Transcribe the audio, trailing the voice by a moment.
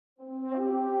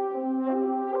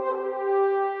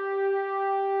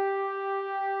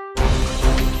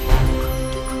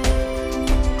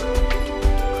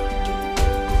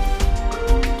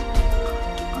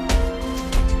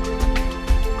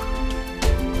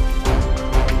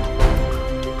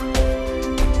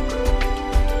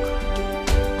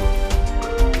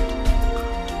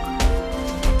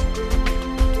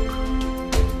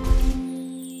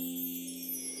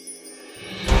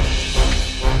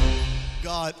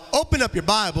open up your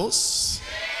Bibles.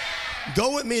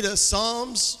 Go with me to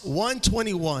Psalms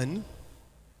 121.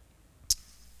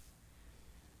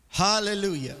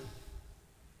 Hallelujah.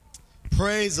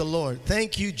 Praise the Lord.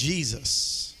 Thank you,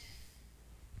 Jesus.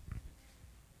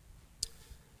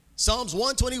 Psalms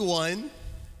 121.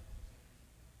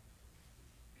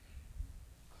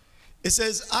 It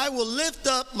says, I will lift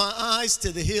up my eyes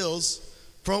to the hills,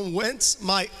 from whence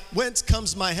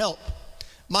comes my help.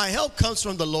 My help comes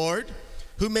from the Lord,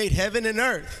 who made heaven and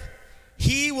earth.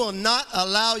 He will not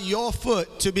allow your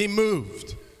foot to be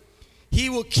moved. He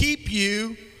will keep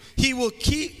you. He who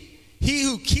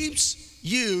keeps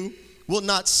you will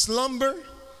not slumber.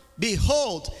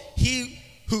 Behold, he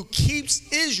who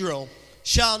keeps Israel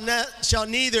shall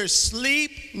neither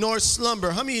sleep nor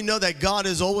slumber. How many of you know that God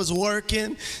is always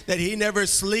working, that he never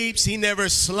sleeps, he never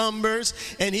slumbers,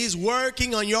 and he's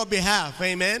working on your behalf?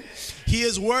 Amen. He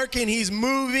is working, he's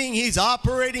moving, he's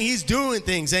operating, he's doing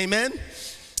things. Amen.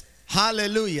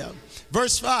 Hallelujah.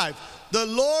 Verse 5, the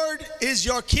Lord is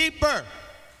your keeper.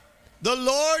 The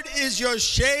Lord is your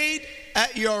shade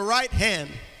at your right hand.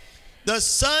 The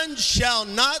sun shall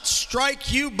not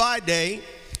strike you by day,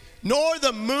 nor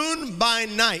the moon by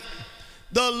night.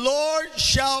 The Lord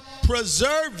shall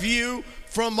preserve you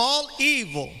from all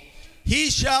evil. He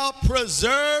shall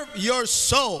preserve your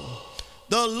soul.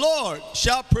 The Lord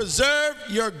shall preserve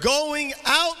your going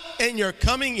out and your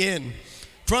coming in,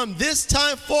 from this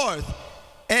time forth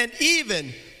and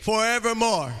even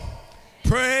forevermore.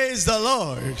 Praise the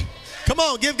Lord. Come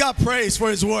on, give God praise for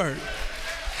his word.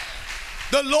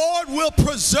 The Lord will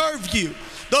preserve you.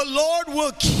 The Lord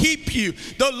will keep you.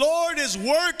 The Lord is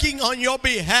working on your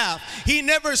behalf. He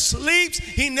never sleeps.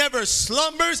 He never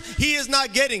slumbers. He is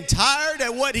not getting tired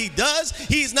at what he does.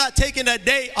 He's not taking a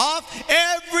day off.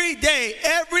 Every day,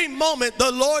 every moment,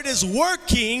 the Lord is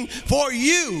working for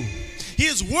you. He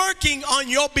is working on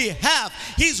your behalf.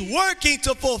 He's working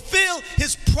to fulfill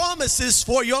his promises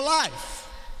for your life.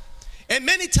 And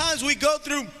many times we go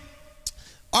through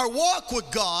our walk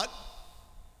with God,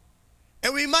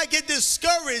 and we might get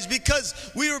discouraged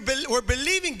because we're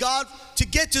believing God to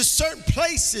get to certain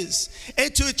places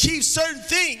and to achieve certain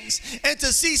things and to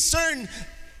see certain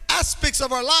aspects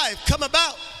of our life come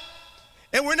about.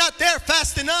 And we're not there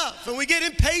fast enough, and we get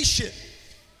impatient.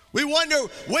 We wonder,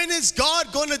 when is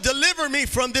God going to deliver me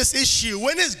from this issue?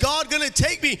 When is God going to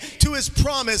take me to his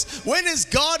promise? When is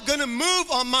God going to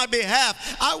move on my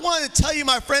behalf? I want to tell you,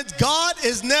 my friends, God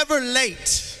is never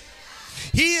late.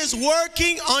 He is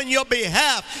working on your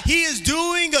behalf. He is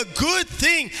doing a good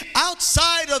thing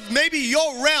outside of maybe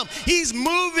your realm. He's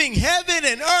moving heaven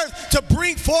and earth to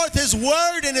bring forth his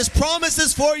word and his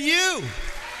promises for you.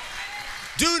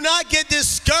 Do not get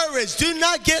discouraged. Do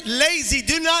not get lazy.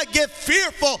 Do not get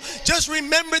fearful. Just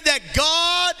remember that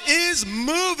God is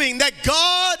moving, that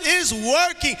God is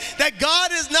working, that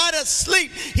God is not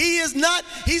asleep. He has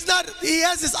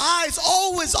his eyes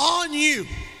always on you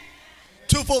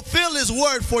to fulfill his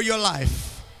word for your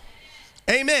life.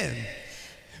 Amen.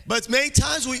 But many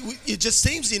times it just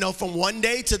seems, from one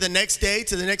day to the next day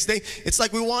to the next day, it's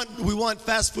like we want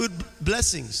fast food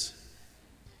blessings.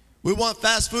 We want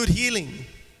fast food healing.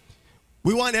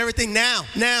 We want everything now.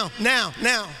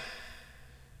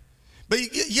 But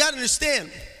you got to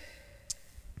understand,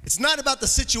 it's not about the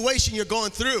situation you're going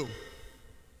through.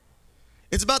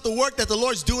 It's about the work that the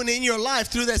Lord's doing in your life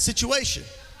through that situation.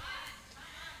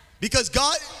 Because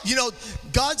God,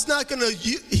 God's not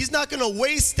he's not going to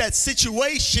waste that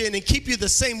situation and keep you the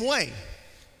same way.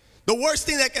 The worst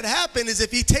thing that could happen is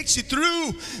if he takes you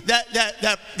through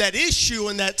that issue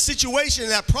and that situation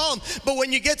and that problem, but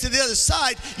when you get to the other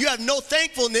side, you have no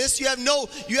thankfulness, you have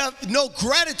no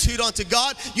gratitude unto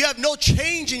God, you have no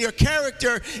change in your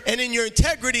character and in your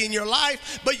integrity in your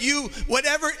life, but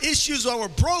whatever issues were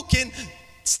broken,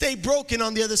 stay broken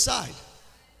on the other side.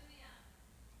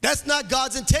 That's not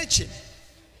God's intention.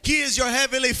 He is your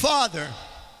heavenly Father,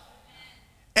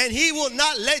 and he will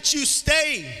not let you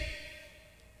stay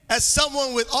as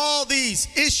someone with all these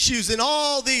issues and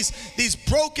all these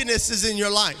brokennesses in your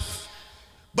life.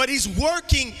 But he's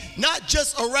working not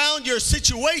just around your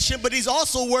situation, but he's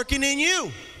also working in you.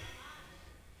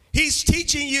 He's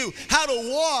teaching you how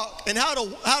to walk and how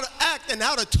to act and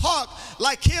how to talk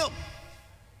like him.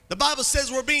 The Bible says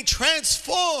we're being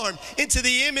transformed into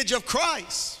the image of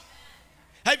Christ.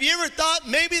 Have you ever thought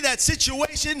maybe that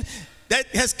situation that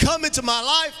has come into my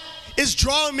life is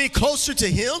drawing me closer to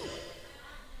him?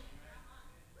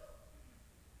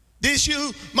 The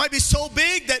issue might be so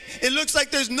big that it looks like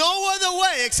there's no other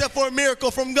way except for a miracle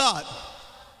from God.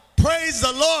 Praise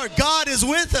the Lord. God is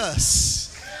with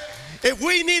us. If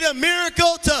we need a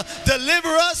miracle to deliver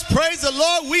us, praise the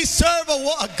Lord, we serve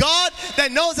a God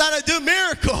that knows how to do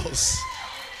miracles.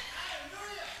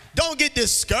 Don't get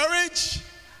discouraged.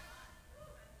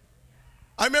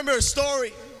 I remember a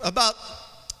story about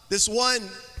this one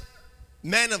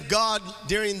man of God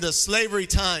during the slavery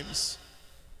times.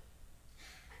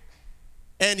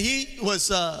 And he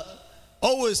was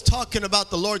always talking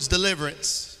about the Lord's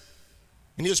deliverance.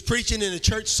 And he was preaching in a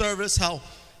church service how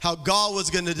God was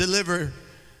going to deliver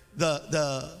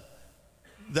the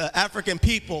African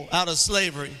people out of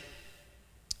slavery.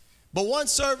 But one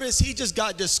service, he just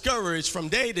got discouraged from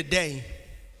day to day.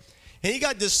 And he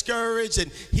got discouraged, and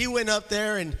he went up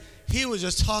there, and he was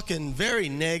just talking very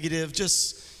negative,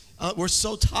 just, we're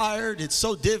so tired, it's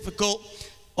so difficult,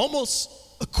 almost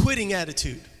a quitting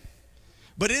attitude.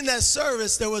 But in that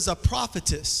service, there was a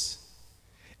prophetess.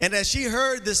 And as she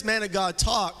heard this man of God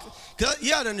talk,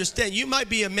 you got to understand, you might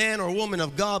be a man or a woman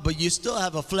of God, but you still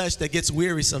have a flesh that gets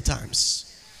weary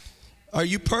sometimes. Are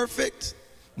you perfect?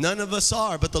 None of us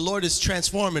are, but the Lord is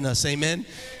transforming us, amen?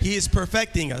 He is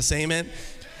perfecting us, amen?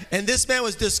 And this man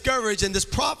was discouraged, and this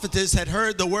prophetess had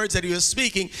heard the words that he was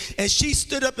speaking, and she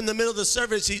stood up in the middle of the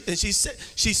service, and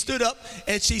she stood up,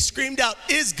 and she screamed out,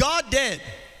 "Is God dead?"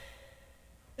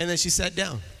 And then she sat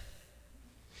down.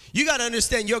 You got to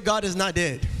understand, your God is not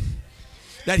dead.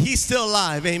 That he's still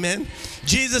alive, amen?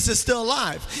 Jesus is still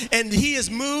alive. And he is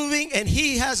moving, and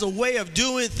he has a way of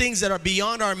doing things that are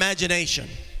beyond our imagination.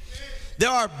 There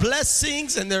are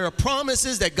blessings and there are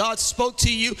promises that God spoke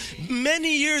to you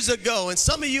many years ago. And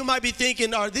some of you might be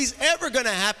thinking, are these ever going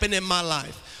to happen in my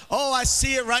life? Oh, I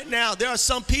see it right now. There are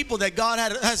some people that God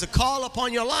has a call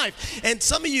upon your life. And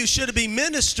some of you should be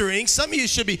ministering. Some of you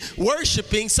should be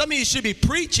worshiping. Some of you should be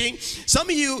preaching. Some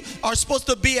of you are supposed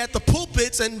to be at the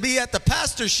pulpits and be at the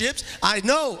pastorships. I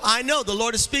know. The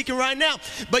Lord is speaking right now.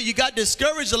 But you got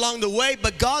discouraged along the way.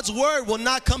 But God's word will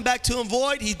not come back to him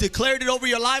void. He declared it over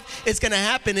your life. It's going to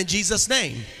happen in Jesus'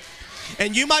 name.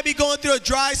 And you might be going through a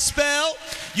dry spell.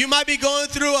 You might be going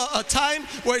through a time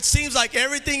where it seems like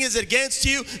everything is against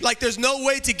you, like there's no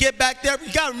way to get back there.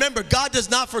 You got to remember, God does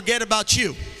not forget about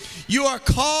you. You are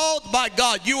called by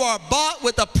God. You are bought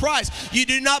with a price. You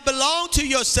do not belong to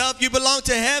yourself. You belong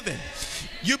to heaven.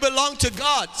 You belong to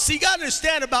God. See, you got to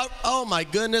understand about, oh my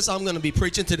goodness, I'm going to be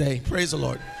preaching today. Praise the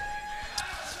Lord.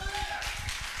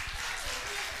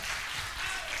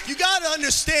 You got to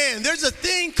understand, there's a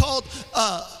thing called...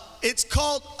 it's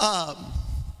called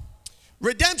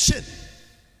redemption.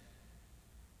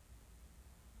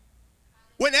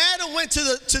 When Adam went to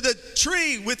the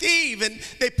tree with Eve, and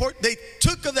they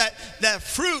took of that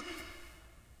fruit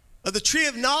of the tree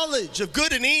of knowledge of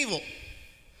good and evil,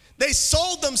 they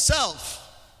sold themselves.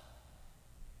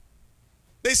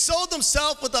 They sold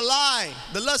themselves with a lie,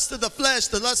 the lust of the flesh,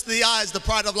 the lust of the eyes, the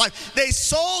pride of life. They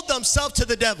sold themselves to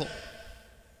the devil.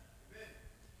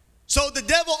 So the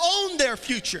devil owned their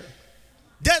future.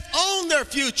 Death owned their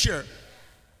future.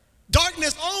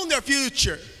 Darkness owned their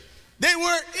future. They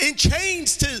were in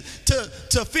chains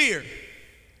to fear,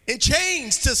 in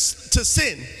chains to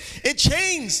sin, in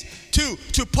chains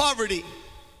to poverty,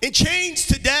 in chains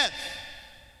to death.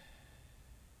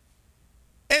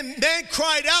 And man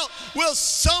cried out, will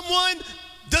someone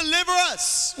deliver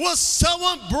us? Will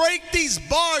someone break these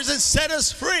bars and set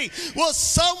us free? Will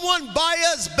someone buy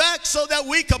us back so that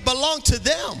we could belong to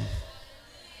them?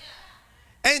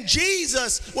 And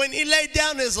Jesus, when he laid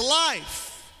down his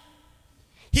life,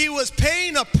 he was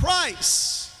paying a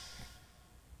price.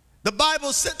 The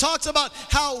Bible talks about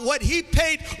how what he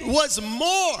paid was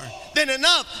more than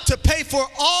enough to pay for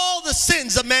all the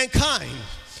sins of mankind.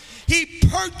 He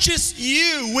purchased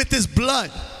you with his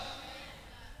blood.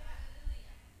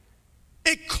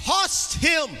 It cost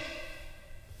him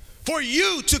for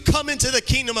you to come into the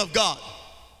kingdom of God.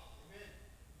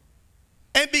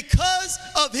 And because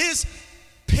of his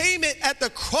payment at the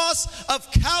cross of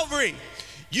Calvary,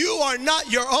 you are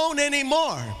not your own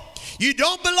anymore. You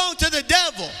don't belong to the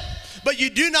devil, but you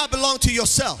do not belong to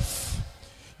yourself.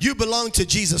 You belong to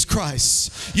Jesus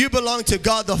Christ. You belong to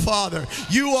God the Father.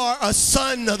 You are a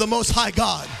son of the Most High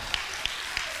God.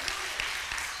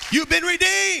 You've been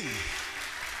redeemed.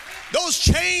 Those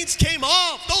chains came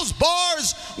off. Those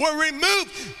bars were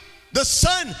removed. The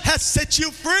Son has set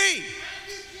you free.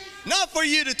 Not for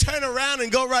you to turn around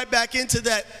and go right back into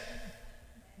that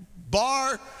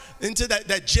bar, into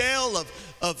that jail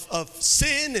of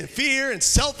sin and fear and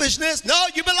selfishness. No,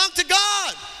 you belong to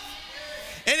God.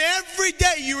 And every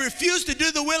day you refuse to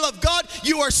do the will of God,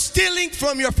 you are stealing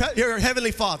from your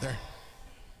Heavenly Father.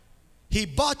 He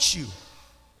bought you.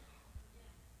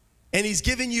 And He's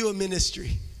given you a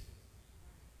ministry.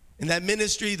 In that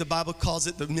ministry, the Bible calls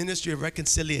it the ministry of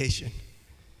reconciliation,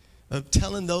 of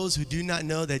telling those who do not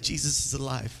know that Jesus is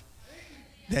alive,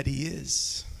 that he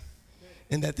is,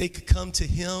 and that they could come to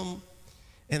him,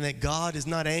 and that God is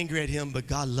not angry at him, but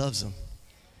God loves him.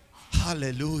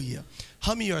 Hallelujah.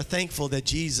 How many are thankful that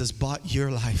Jesus bought your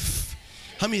life?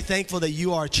 How many are thankful that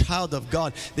you are a child of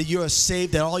God, that you are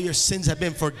saved, that all your sins have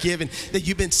been forgiven, that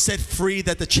you've been set free,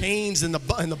 that the chains and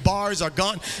the bars are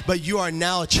gone, but you are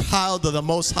now a child of the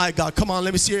Most High God? Come on,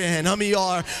 let me see your hand. How many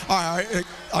are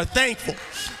thankful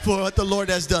for what the Lord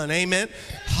has done? Amen.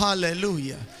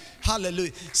 Hallelujah.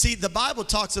 Hallelujah. See, the Bible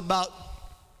talks about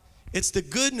it's the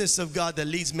goodness of God that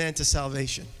leads man to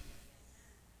salvation.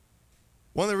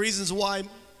 One of the reasons why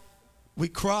we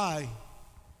cry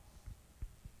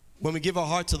when we give our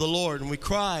heart to the Lord, and we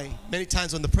cry many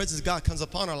times when the presence of God comes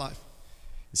upon our life,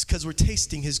 it's because we're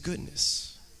tasting his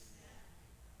goodness.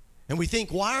 And we think,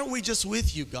 why aren't we just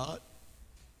with you, God?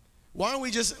 Why aren't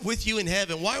we just with you in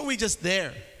heaven? Why aren't we just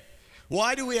there?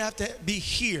 Why do we have to be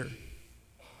here?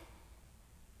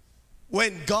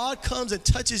 When God comes and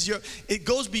touches it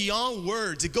goes beyond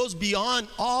words. It goes beyond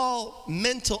all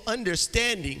mental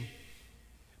understanding.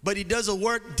 But he does a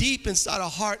work deep inside our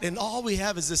heart, and all we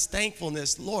have is this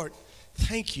thankfulness. Lord,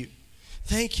 thank you.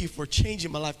 Thank you for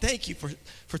changing my life. Thank you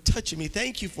for touching me.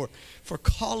 Thank you for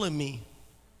calling me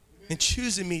and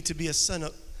choosing me to be a son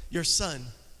of your son.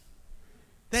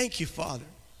 Thank you, Father.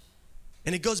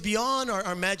 And it goes beyond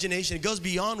our imagination. It goes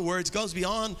beyond words. It goes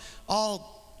beyond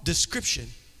all description.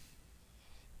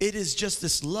 It is just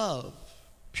this love,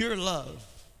 pure love.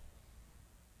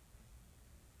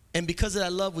 And because of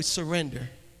that love, we surrender.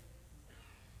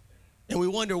 And we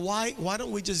wonder, why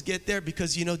don't we just get there?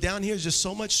 Because, down here is just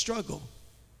so much struggle.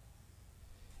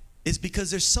 It's because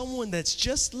there's someone that's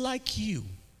just like you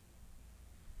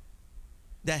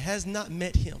that has not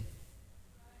met him.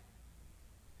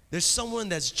 There's someone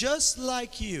that's just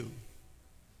like you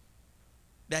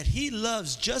that he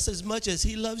loves just as much as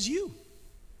he loves you.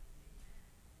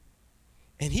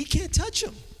 And he can't touch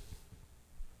them.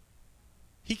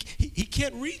 He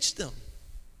can't reach them.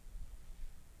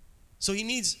 So he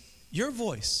needs your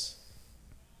voice.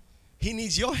 He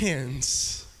needs your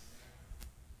hands.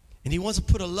 And he wants to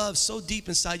put a love so deep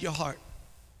inside your heart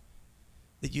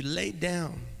that you lay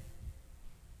down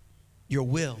your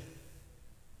will.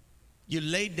 You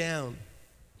lay down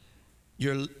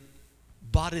your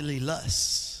bodily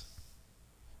lusts.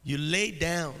 You lay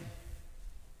down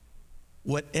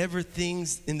whatever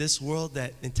things in this world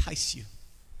that entice you,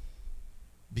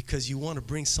 because you want to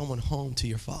bring someone home to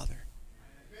your Father.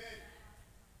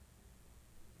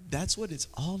 That's what it's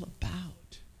all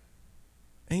about.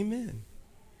 Amen.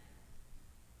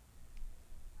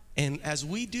 And as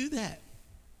we do that,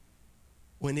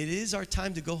 when it is our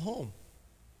time to go home,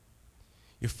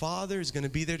 your Father is going to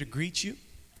be there to greet you,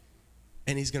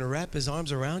 and he's going to wrap his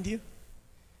arms around you,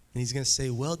 and he's going to say,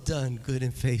 well done, good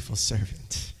and faithful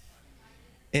servant.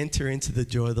 Enter into the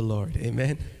joy of the Lord.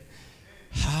 Amen.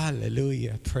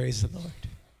 Hallelujah. Praise the Lord.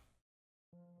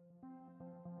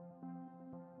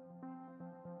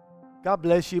 God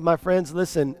bless you, my friends.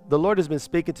 Listen, the Lord has been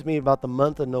speaking to me about the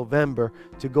month of November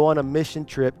to go on a mission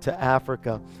trip to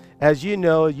Africa. As you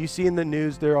know, you see in the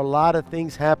news, there are a lot of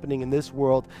things happening in this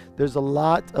world. There's a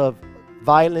lot of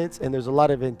violence and there's a lot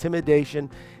of intimidation,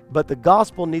 but the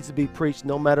gospel needs to be preached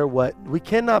no matter what. We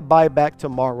cannot buy back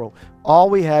tomorrow. All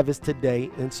we have is today.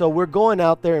 And so we're going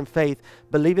out there in faith,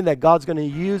 believing that God's going to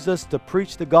use us to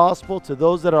preach the gospel to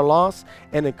those that are lost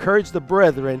and encourage the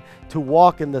brethren to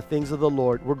walk in the things of the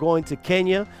Lord. We're going to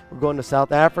Kenya. We're going to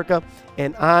South Africa.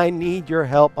 And I need your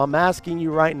help. I'm asking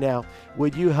you right now,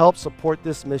 would you help support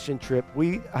this mission trip?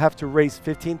 We have to raise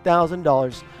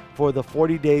 $15,000 for the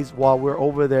 40 days while we're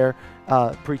over there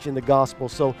preaching the gospel.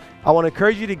 So I want to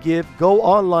encourage you to give. Go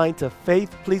online to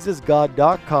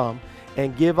faithpleasesgod.com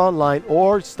and give online,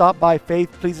 or stop by Faith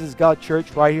Pleases God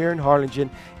Church right here in Harlingen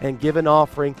and give an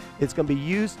offering. It's going to be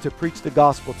used to preach the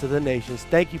gospel to the nations.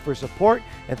 Thank you for support,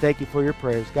 and thank you for your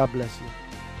prayers. God bless you.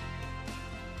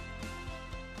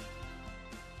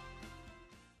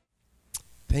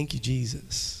 Thank you,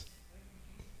 Jesus.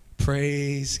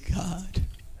 Praise God.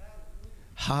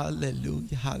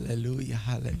 Hallelujah, hallelujah,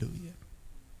 hallelujah.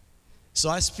 So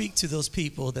I speak to those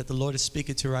people that the Lord is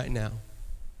speaking to right now.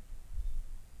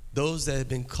 Those that have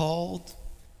been called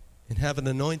and have an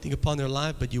anointing upon their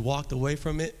life, but you walked away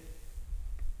from it.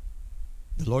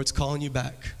 The Lord's calling you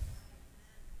back.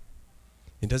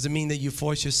 It doesn't mean that you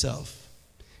force yourself.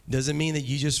 It doesn't mean that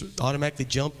you just automatically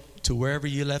jump to wherever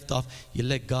you left off. You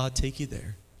let God take you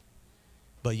there.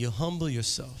 But you humble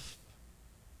yourself.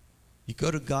 You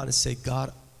go to God and say,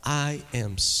 God, I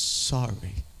am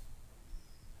sorry.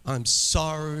 I'm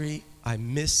sorry I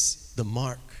missed the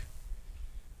mark.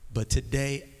 But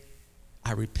today,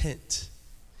 I repent.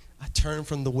 I turn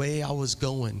from the way I was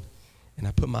going, and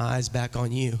I put my eyes back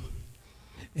on you.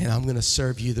 And I'm going to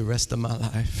serve you the rest of my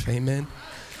life. Amen.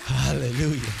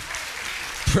 Hallelujah.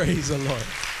 Praise the Lord.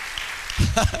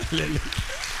 Hallelujah.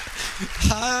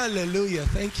 Hallelujah.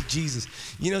 Thank you, Jesus.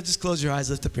 You know, just close your eyes,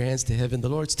 lift up your hands to heaven. The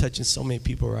Lord's touching so many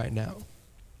people right now.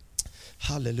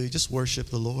 Hallelujah. Just worship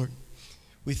the Lord.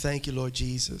 We thank you, Lord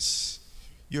Jesus.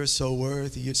 You're so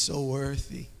worthy. You're so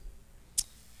worthy.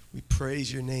 We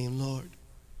praise your name, Lord.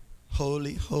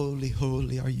 Holy, holy,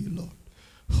 holy are you, Lord.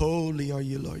 Holy are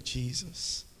you, Lord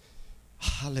Jesus.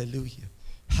 Hallelujah.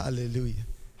 Hallelujah.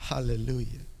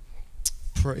 Hallelujah.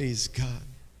 Praise God.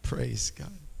 Praise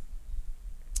God.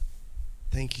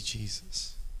 Thank you,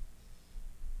 Jesus.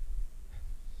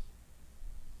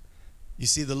 You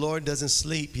see, the Lord doesn't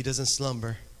sleep. He doesn't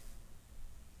slumber.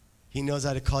 He knows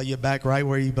how to call you back right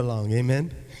where you belong.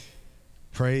 Amen.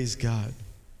 Praise God.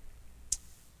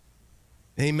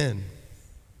 Amen.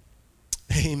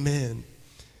 Amen.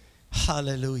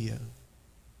 Hallelujah.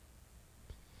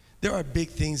 There are big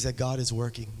things that God is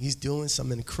working. He's doing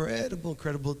some incredible,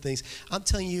 incredible things. I'm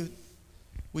telling you,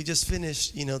 we just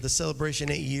finished, the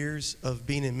celebration 8 years of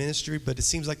being in ministry, but it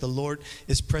seems like the Lord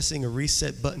is pressing a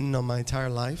reset button on my entire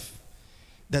life.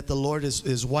 That the Lord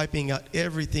is wiping out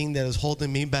everything that is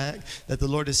holding me back. That the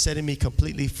Lord is setting me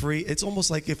completely free. It's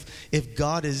almost like if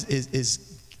God is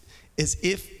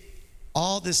if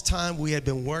all this time we had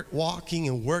been walking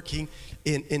and working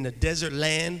in a desert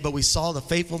land, but we saw the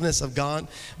faithfulness of God.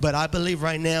 But I believe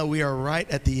right now we are right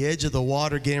at the edge of the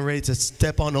water, getting ready to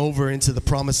step on over into the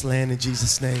promised land in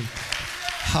Jesus' name.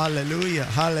 Hallelujah,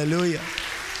 hallelujah.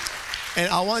 And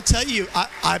I want to tell you,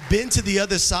 I've been to the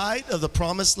other side of the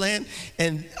promised land,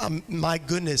 and my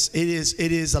goodness, it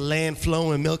is a land flowing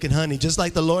with milk and honey. Just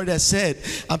like the Lord has said,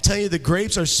 I'm telling you, the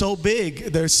grapes are so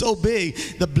big. They're so big.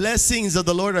 The blessings of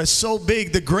the Lord are so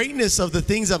big. The greatness of the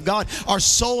things of God are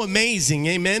so amazing.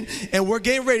 Amen. And we're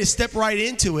getting ready to step right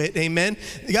into it. Amen.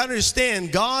 You got to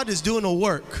understand, God is doing a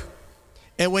work.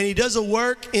 And when he does a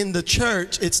work in the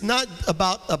church, it's not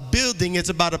about a building, it's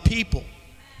about a people.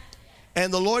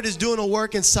 And the Lord is doing a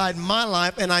work inside my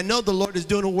life, and I know the Lord is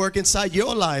doing a work inside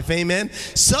your life. Amen.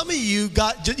 Some of you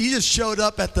just showed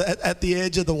up at the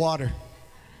edge of the water.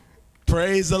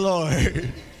 Praise the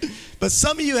Lord. But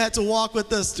some of you had to walk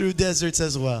with us through deserts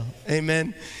as well.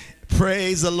 Amen.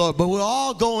 Praise the Lord. But we're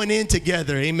all going in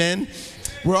together. Amen.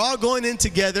 We're all going in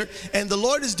together, and the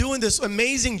Lord is doing this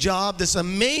amazing job, this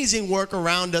amazing work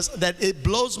around us that it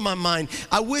blows my mind.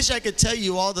 I wish I could tell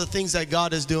you all the things that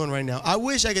God is doing right now. I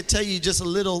wish I could tell you just a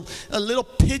little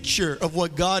picture of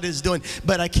what God is doing,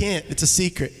 but I can't. It's a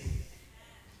secret.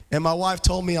 And my wife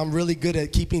told me I'm really good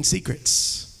at keeping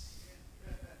secrets.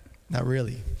 Not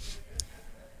really.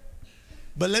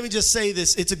 But let me just say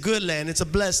this. It's a good land. It's a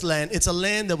blessed land. It's a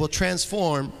land that will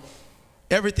transform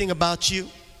everything about you.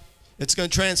 It's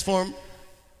going to transform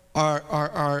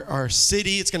our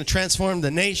city. It's going to transform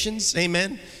the nations.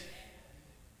 Amen.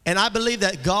 And I believe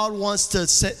that God wants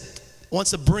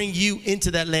to bring you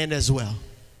into that land as well.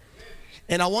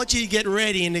 And I want you to get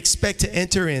ready and expect to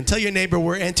enter in. Tell your neighbor,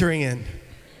 we're entering in.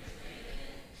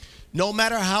 No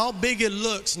matter how big it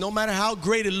looks, no matter how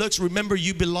great it looks, remember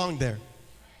you belong there.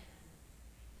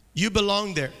 You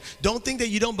belong there. Don't think that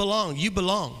you don't belong. You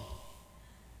belong.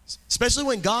 Especially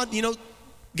when God, you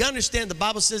got to understand, the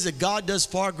Bible says that God does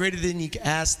far greater than you can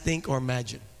ask, think, or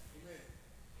imagine. Amen.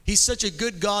 He's such a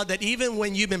good God that even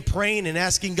when you've been praying and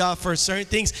asking God for certain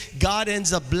things, God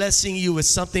ends up blessing you with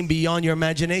something beyond your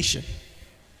imagination.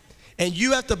 And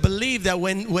you have to believe that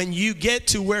when you get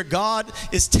to where God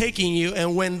is taking you,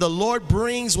 and when the Lord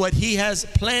brings what he has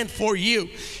planned for you,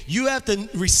 you have to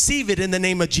receive it in the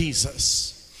name of Jesus.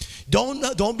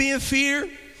 Don't be in fear.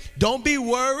 Don't be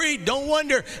worried. Don't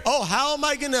wonder, how am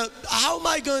I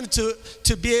going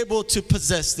to be able to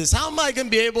possess this? How am I going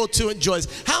to be able to enjoy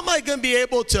this? How am I going to be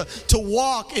able to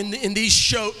walk in these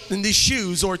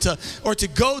shoes, or to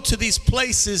go to these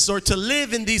places, or to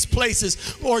live in these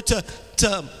places, or to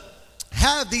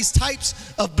have these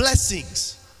types of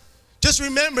blessings? Just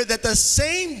remember that the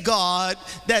same God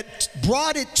that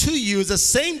brought it to you is the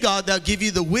same God that will give you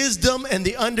the wisdom and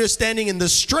the understanding and the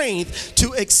strength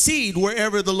to exceed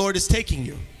wherever the Lord is taking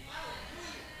you.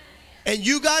 And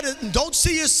don't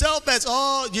see yourself as,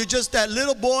 you're just that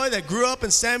little boy that grew up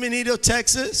in San Benito,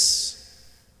 Texas.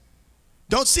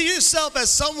 Don't see yourself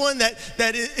as someone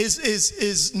that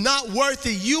is not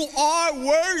worthy. You are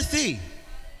worthy.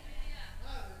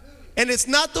 And it's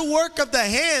not the work of the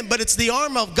hand, but it's the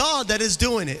arm of God that is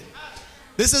doing it.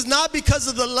 This is not because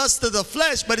of the lust of the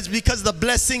flesh, but it's because of the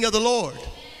blessing of the Lord.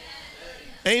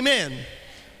 Amen.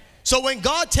 So when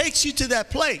God takes you to that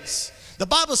place, the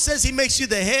Bible says he makes you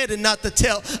the head and not the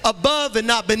tail, above and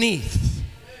not beneath.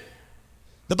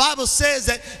 The Bible says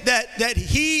that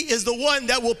he is the one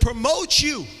that will promote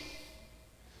you.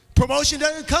 Promotion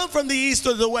doesn't come from the east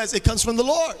or the west. It comes from the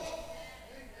Lord.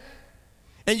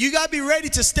 And you got to be ready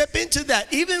to step into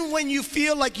that. Even when you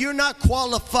feel like you're not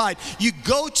qualified, you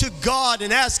go to God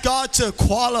and ask God to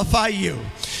qualify you.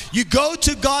 You go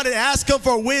to God and ask him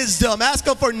for wisdom, ask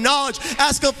him for knowledge,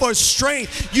 ask him for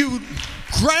strength. You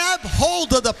grab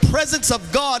hold of the presence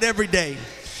of God every day.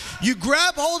 You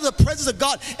grab hold of the presence of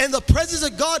God, and the presence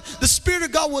of God, the Spirit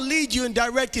of God will lead you and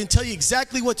direct you and tell you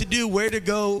exactly what to do, where to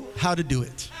go, how to do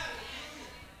it.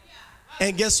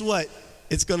 And guess what?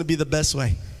 It's going to be the best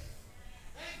way.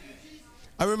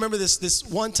 I remember this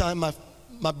one time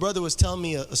my brother was telling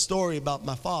me a story about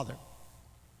my father.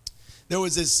 There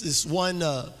was this one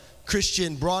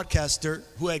Christian broadcaster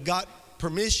who had got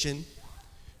permission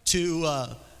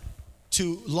to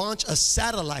launch a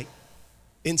satellite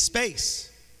in space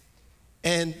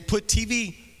and put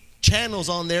TV channels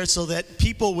on there so that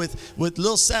people with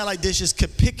little satellite dishes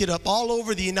could pick it up all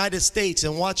over the United States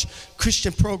and watch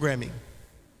Christian programming.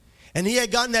 And he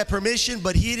had gotten that permission,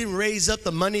 but he didn't raise up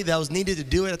the money that was needed to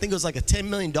do it. I think it was like a $10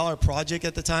 million project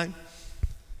at the time.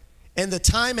 And the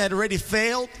time had already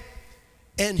failed,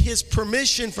 and his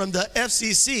permission from the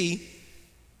FCC,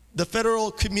 the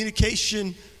Federal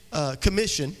Communication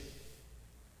Commission,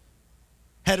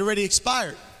 had already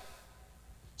expired.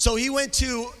 So he went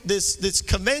to this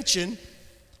convention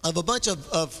of a bunch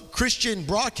of Christian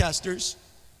broadcasters,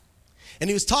 and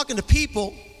he was talking to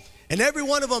people, and every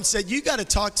one of them said, you got to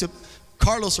talk to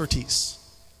Carlos Ortiz.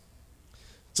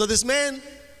 So this man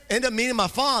ended up meeting my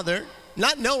father,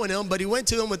 not knowing him, but he went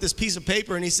to him with this piece of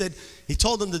paper, and he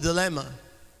told him the dilemma.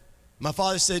 My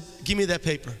father said, give me that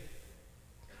paper.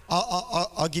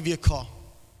 I'll give you a call.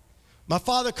 My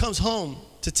father comes home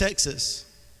to Texas.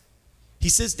 He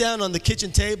sits down on the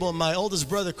kitchen table, and my oldest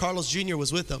brother, Carlos Jr.,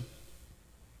 was with him.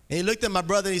 And he looked at my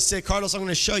brother and he said, Carlos, I'm going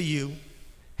to show you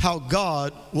how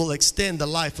God will extend the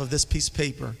life of this piece of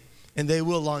paper, and they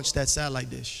will launch that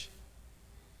satellite dish.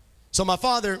 So my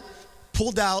father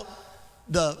pulled out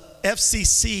the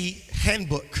FCC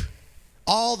handbook,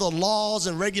 all the laws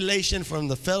and regulation from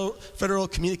the Federal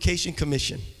Communication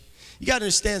Commission. You got to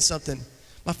understand something.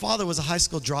 My father was a high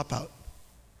school dropout,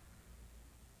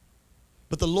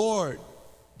 but the Lord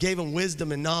gave him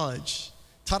wisdom and knowledge,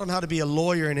 taught him how to be a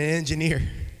lawyer and an engineer.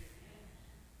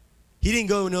 He didn't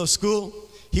go to no school.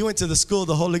 He went to the school of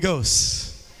the Holy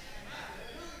Ghost.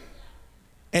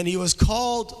 And he was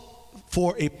called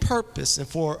for a purpose and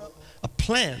for a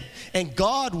plan. And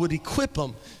God would equip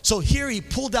him. So here he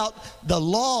pulled out the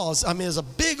laws. I mean, it's a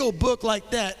big old book like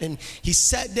that. And he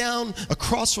sat down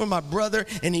across from my brother,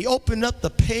 and he opened up the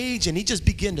page, and he just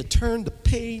began to turn the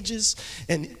pages.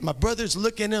 And my brother's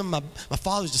looking at him. My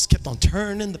father just kept on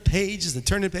turning the pages and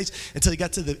turning the pages until he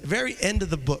got to the very end of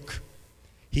the book.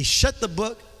 He shut the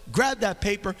book, grabbed that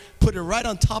paper, put it right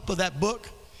on top of that book,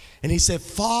 and he said,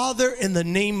 Father, in the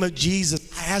name of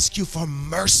Jesus, I ask you for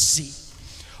mercy.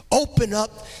 Open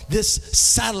up this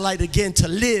satellite again to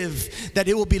live, that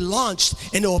it will be launched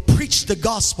and it will preach the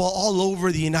gospel all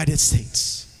over the United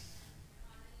States.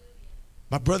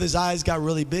 My brother's eyes got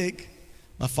really big.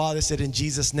 My father said, in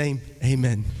Jesus' name,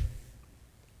 amen.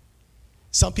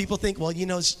 Some people think, well,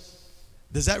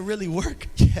 does that really work?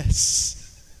 Yes.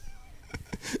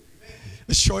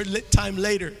 A short time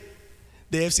later,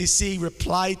 the FCC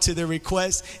replied to their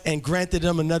request and granted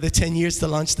them another 10 years to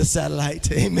launch the satellite.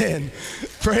 Amen.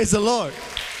 Praise the Lord.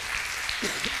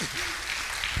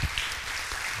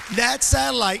 That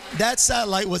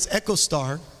satellite was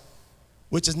EchoStar,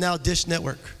 which is now Dish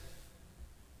Network.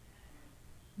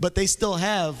 But they still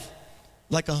have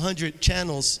like 100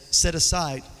 channels set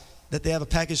aside that they have a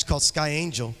package called Sky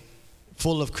Angel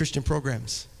full of Christian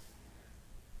programs.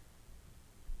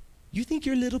 You think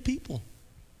you're little people.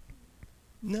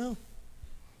 No.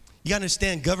 You got to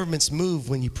understand, governments move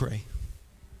when you pray.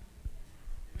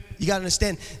 You got to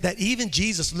understand that even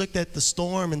Jesus looked at the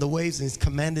storm and the waves and he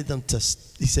commanded them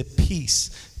he said,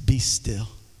 peace, be still.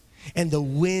 And the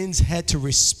winds had to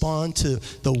respond to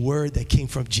the word that came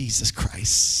from Jesus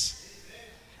Christ.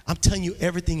 I'm telling you,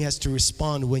 everything has to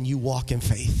respond when you walk in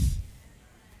faith.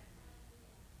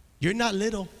 You're not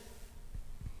little.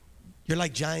 You're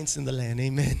like giants in the land.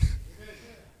 Amen.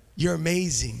 You're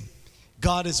amazing.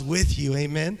 God is with you.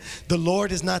 Amen. The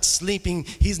Lord is not sleeping.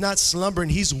 He's not slumbering.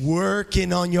 He's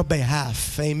working on your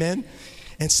behalf. Amen.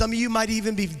 And some of you might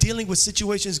even be dealing with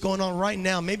situations going on right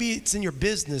now. Maybe it's in your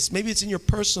business. Maybe it's in your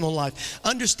personal life.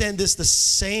 Understand this, the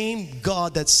same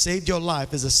God that saved your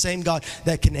life is the same God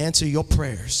that can answer your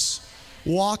prayers.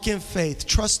 Walk in faith.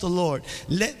 Trust the Lord.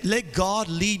 Let God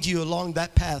lead you along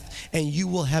that path, and you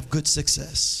will have good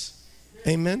success.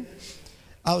 Amen.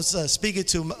 I was speaking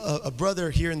to a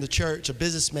brother here in the church, a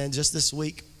businessman, just this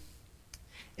week.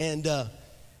 And,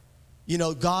 you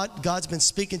know, God's been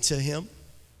speaking to him.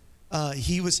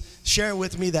 He was sharing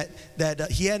with me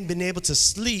that he hadn't been able to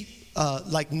sleep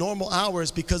like normal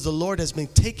hours because the Lord has been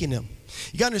taking him.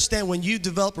 You got to understand, when you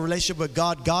develop a relationship with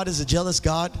God, God is a jealous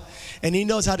God, and He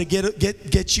knows how to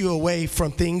get you away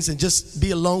from things and just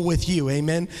be alone with you.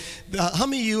 Amen. How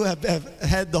many of you have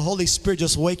had the Holy Spirit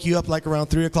just wake you up like around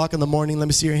 3 o'clock in the morning? Let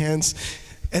me see your hands.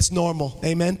 It's normal.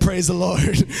 Amen. Praise the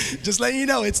Lord. Just letting you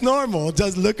know, it's normal.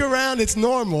 Just look around. It's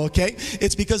normal. Okay.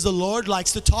 It's because the Lord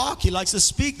likes to talk. He likes to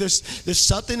speak. There's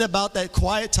something about that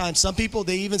quiet time. Some people,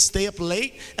 they even stay up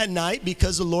late at night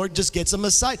because the Lord just gets them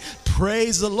aside.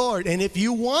 Praise the Lord. And if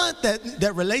you want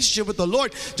that relationship with the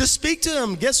Lord, just speak to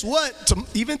Him. Guess what?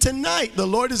 Even tonight, the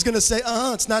Lord is going to say,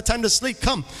 it's not time to sleep.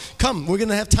 Come. We're going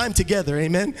to have time together.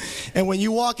 Amen. And when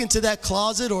you walk into that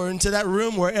closet or into that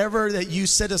room, wherever that you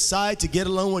set aside to get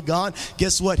alone with God,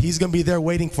 guess what? He's going to be there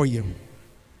waiting for you.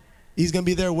 He's going to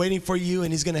be there waiting for you,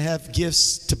 and He's going to have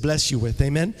gifts to bless you with.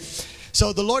 Amen.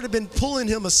 So the Lord had been pulling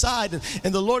him aside,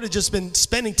 and the Lord had just been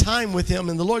spending time with him,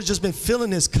 and the Lord had just been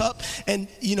filling his cup. And,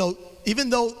 you know, even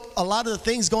though a lot of the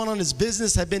things going on in his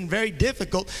business have been very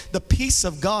difficult, the peace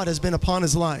of God has been upon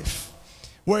his life.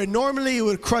 Where normally it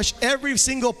would crush every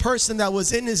single person that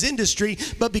was in his industry,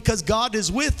 but because God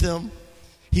is with him,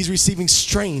 he's receiving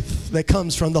strength that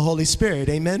comes from the Holy Spirit.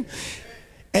 Amen.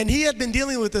 And he had been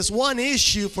dealing with this one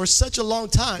issue for such a long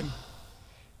time.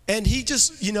 And he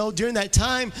just, you know, during that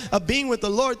time of being with the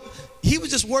Lord, he was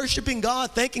just worshiping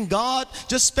God, thanking God,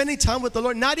 just spending time with the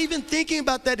Lord, not even thinking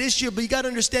about that issue. But you got to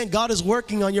understand, God is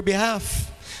working on your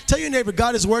behalf. Tell your neighbor,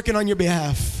 God is working on your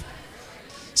behalf.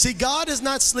 See, God is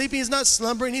not sleeping. He's not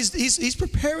slumbering. He's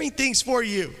preparing things for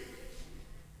you.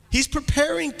 He's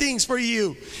preparing things for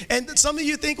you. And some of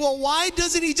you think, well, why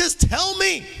doesn't He just tell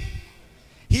me?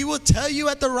 He will tell you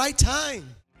at the right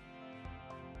time.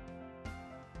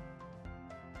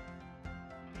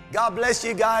 God bless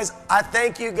you guys. I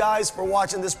thank you guys for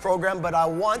watching this program, but I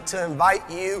want to invite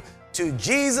you to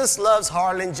Jesus Loves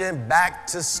Harlingen Back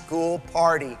to School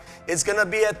Party. It's going to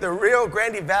be at the Rio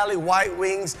Grande Valley White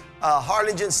Wings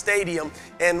Harlingen Stadium,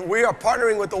 and we are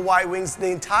partnering with the White Wings.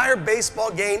 The entire baseball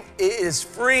game is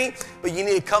free, but you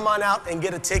need to come on out and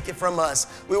get a ticket from us.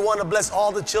 We want to bless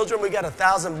all the children. We got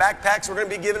 1,000 backpacks we're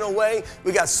going to be giving away.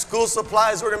 We got school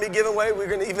supplies we're going to be giving away. We're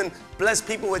going to even bless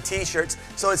people with t-shirts.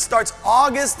 So it starts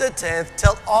August the 10th.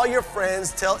 Tell all your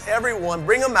friends, tell everyone,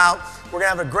 bring them out. We're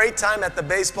going to have a great time at the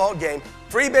baseball game.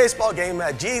 Free baseball game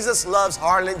at Jesus Loves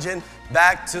Harlingen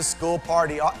Back to School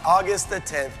Party, August the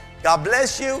 10th. God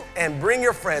bless you, and bring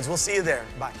your friends. We'll see you there.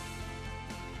 Bye.